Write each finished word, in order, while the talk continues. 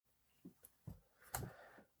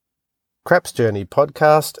Craps Journey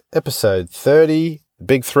Podcast, Episode 30,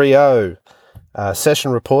 Big 3-0,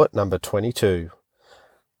 Session Report number 22.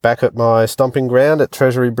 Back at my stomping ground at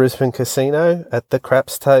Treasury Brisbane Casino at the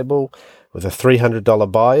craps table with a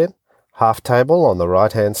 $300 buy-in, half table on the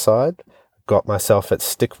right-hand side. Got myself at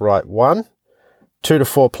stick right 1. 2 to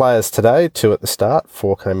 4 players today, 2 at the start,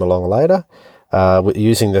 4 came along later,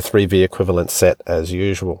 using the 3V equivalent set as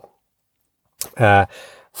usual.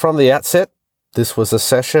 From the outset, this was a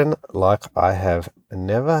session like I have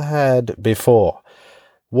never had before.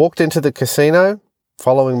 Walked into the casino,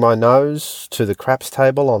 following my nose to the craps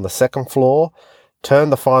table on the second floor, turned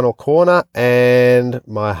the final corner, and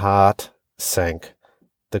my heart sank.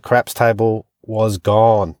 The craps table was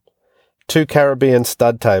gone. 2 Caribbean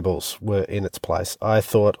stud tables were in its place. I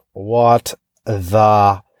thought, what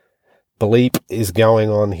the bleep is going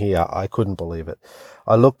on here? I couldn't believe it.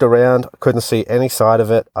 I looked around, couldn't see any side of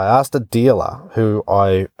it. I asked a dealer who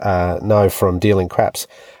I know from dealing craps,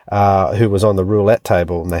 who was on the roulette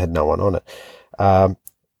table, and they had no one on it.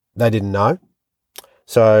 They didn't know.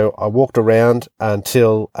 So I walked around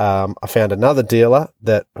until I found another dealer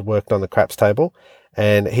that worked on the craps table,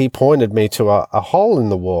 and he pointed me to a hole in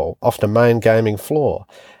the wall off the main gaming floor,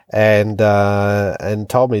 and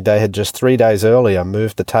told me they had just 3 days earlier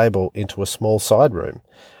moved the table into a small side room,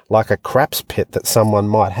 like a craps pit that someone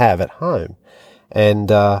might have at home.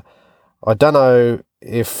 And I don't know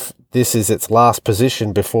if this is its last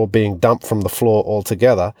position before being dumped from the floor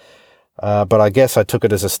altogether, but I guess I took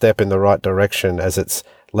it as a step in the right direction, as it's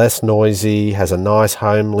less noisy, has a nice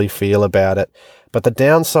homely feel about it. But the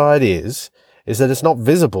downside is that it's not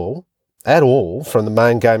visible at all from the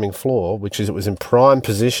main gaming floor, which is it was in prime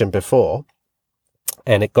position before,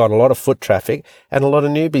 and it got a lot of foot traffic, and a lot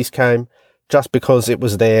of newbies came just because it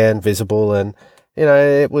was there and visible, and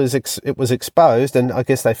it was exposed, and I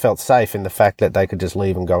guess they felt safe in the fact that they could just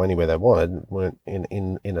leave and go anywhere they wanted, weren't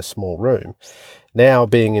in a small room. Now,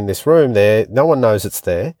 being in this room there, no one knows it's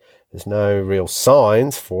there. There's no real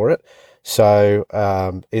signs for it. So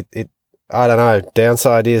I don't know.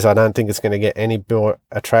 Downside is I don't think it's going to get any more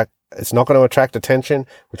it's not going to attract attention,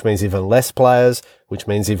 which means even less players, which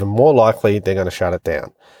means even more likely they're going to shut it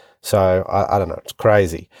down. So I don't know. It's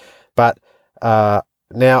crazy. But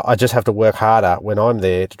now I just have to work harder when I'm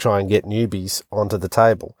there to try and get newbies onto the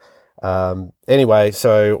table. Anyway,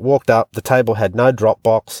 so walked up. The table had no drop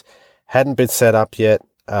box, hadn't been set up yet.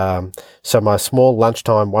 So my small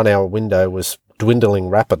lunchtime 1 hour window was dwindling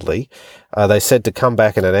rapidly. They said to come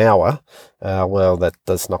back in an hour. Well,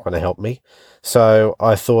 that's not going to help me. So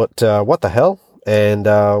I thought, what the hell? And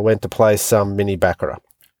went to play some mini baccarat.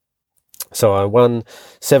 So I won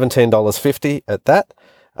 $17.50 at that.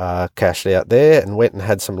 Cashed out there and went and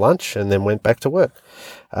had some lunch and then went back to work.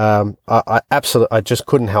 I just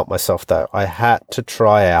couldn't help myself though. I had to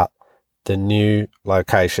try out the new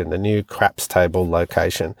location, the new craps table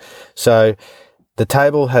location. So the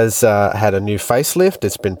table has had a new facelift.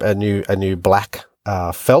 It's been a new black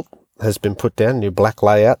felt has been put down, new black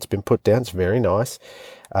layout's been put down. It's very nice.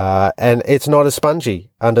 And it's not as spongy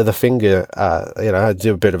under the finger. I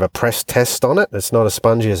do a bit of a press test on it. It's not as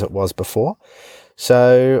spongy as it was before.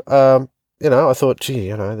 So, I thought,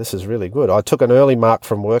 this is really good. I took an early mark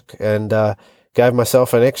from work and gave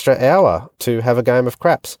myself an extra hour to have a game of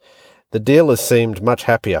craps. The dealers seemed much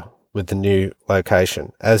happier with the new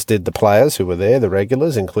location, as did the players who were there, the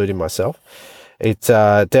regulars, including myself. It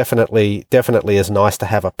definitely is nice to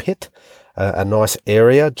have a pit, a nice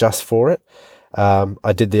area just for it.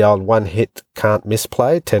 I did the old one hit can't miss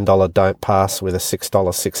play, $10 don't pass with a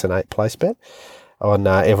 $6 6 and 8 place bet on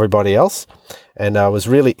everybody else. And I was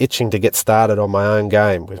really itching to get started on my own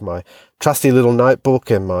game with my trusty little notebook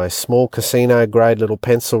and my small casino grade little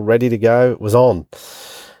pencil ready to go. It was on.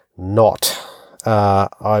 Not.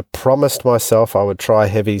 I promised myself I would try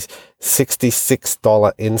Heavy's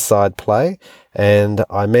 $66 inside play, and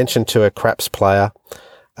I mentioned to a craps player,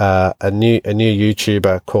 a new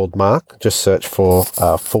YouTuber called Mark, just search for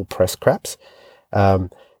full press craps,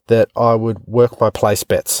 that I would work my place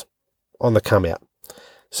bets on the come out.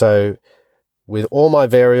 So with all my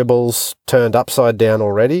variables turned upside down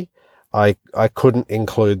already, I couldn't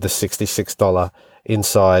include the $66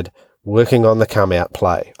 inside working on the come out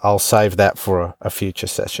play. I'll save that for a future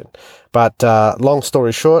session. But long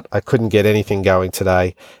story short, I couldn't get anything going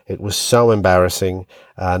today. It was so embarrassing.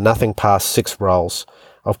 Nothing past 6 rolls.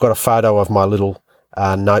 I've got a photo of my little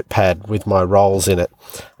notepad with my rolls in it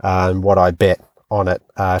and what I bet on it.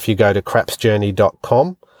 If you go to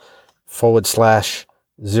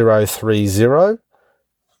crapsjourney.com/030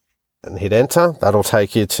 and hit enter, that'll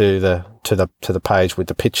take you to the page with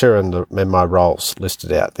the picture and my rolls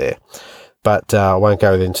listed out there. but I won't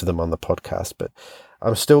go into them on the podcast. But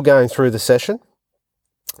I'm still going through the session,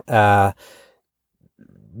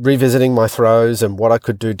 revisiting my throws and what I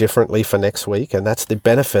could do differently for next week, and that's the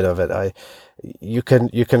benefit of it. You can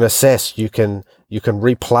assess, you can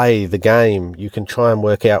replay the game, you can try and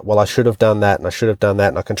work out, well, I should have done that and I should have done that,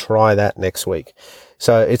 and I can try that next week.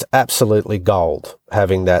 So it's absolutely gold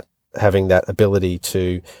having that ability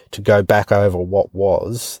to go back over what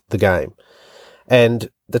was the game. And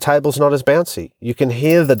the table's not as bouncy. You can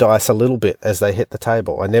hear the dice a little bit as they hit the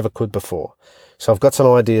table. I never could before. So I've got some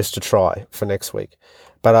ideas to try for next week.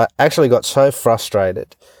 But I actually got so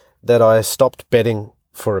frustrated that I stopped betting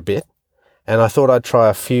for a bit, and I thought I'd try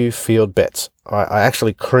a few field bets. I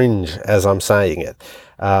actually cringe as I'm saying it,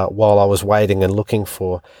 while I was waiting and looking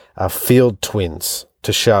for field twins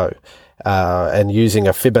to show, and using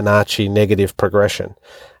a Fibonacci negative progression.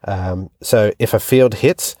 So if a field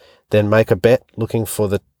hits, then make a bet looking for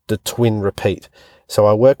the twin repeat. So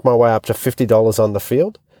I worked my way up to $50 on the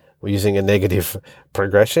field using a negative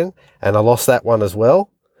progression, and I lost that one as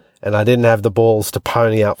well. And I didn't have the balls to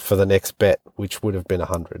pony up for the next bet, which would have been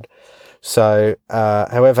 100. So,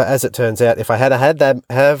 however, as it turns out, if I had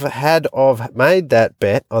made that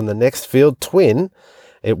bet on the next field twin,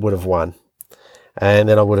 it would have won. And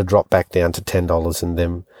then I would have dropped back down to $10, and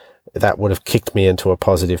then that would have kicked me into a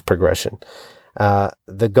positive progression.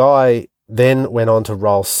 The guy then went on to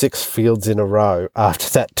roll 6 fields in a row after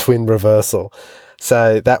that twin reversal.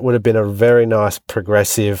 So that would have been a very nice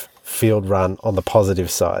progressive field run on the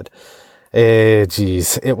positive side.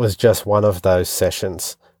 Geez, it was just one of those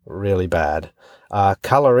sessions. Really bad.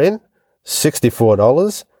 Color in,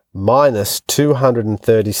 $64 minus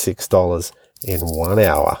 $236 in 1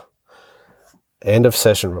 hour. End of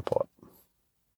session report.